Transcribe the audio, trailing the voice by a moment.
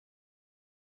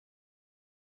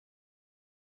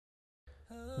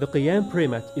The Qiyam prayer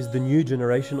mat is the new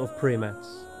generation of prayer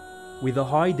mats, with a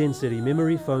high-density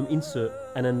memory foam insert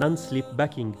and a non-slip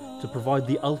backing to provide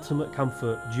the ultimate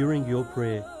comfort during your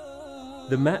prayer.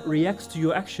 The mat reacts to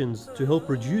your actions to help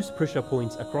reduce pressure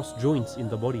points across joints in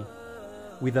the body.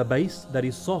 With a base that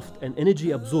is soft and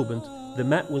energy absorbent, the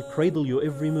mat will cradle your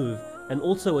every move and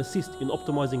also assist in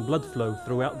optimizing blood flow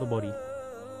throughout the body.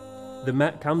 The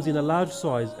mat comes in a large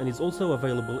size and is also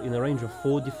available in a range of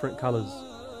 4 different colors.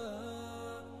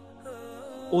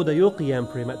 Order your Qiyam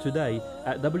prayer mat today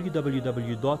at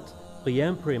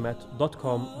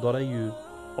www.qiyamprayermat.com.au.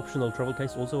 Optional travel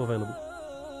case also available.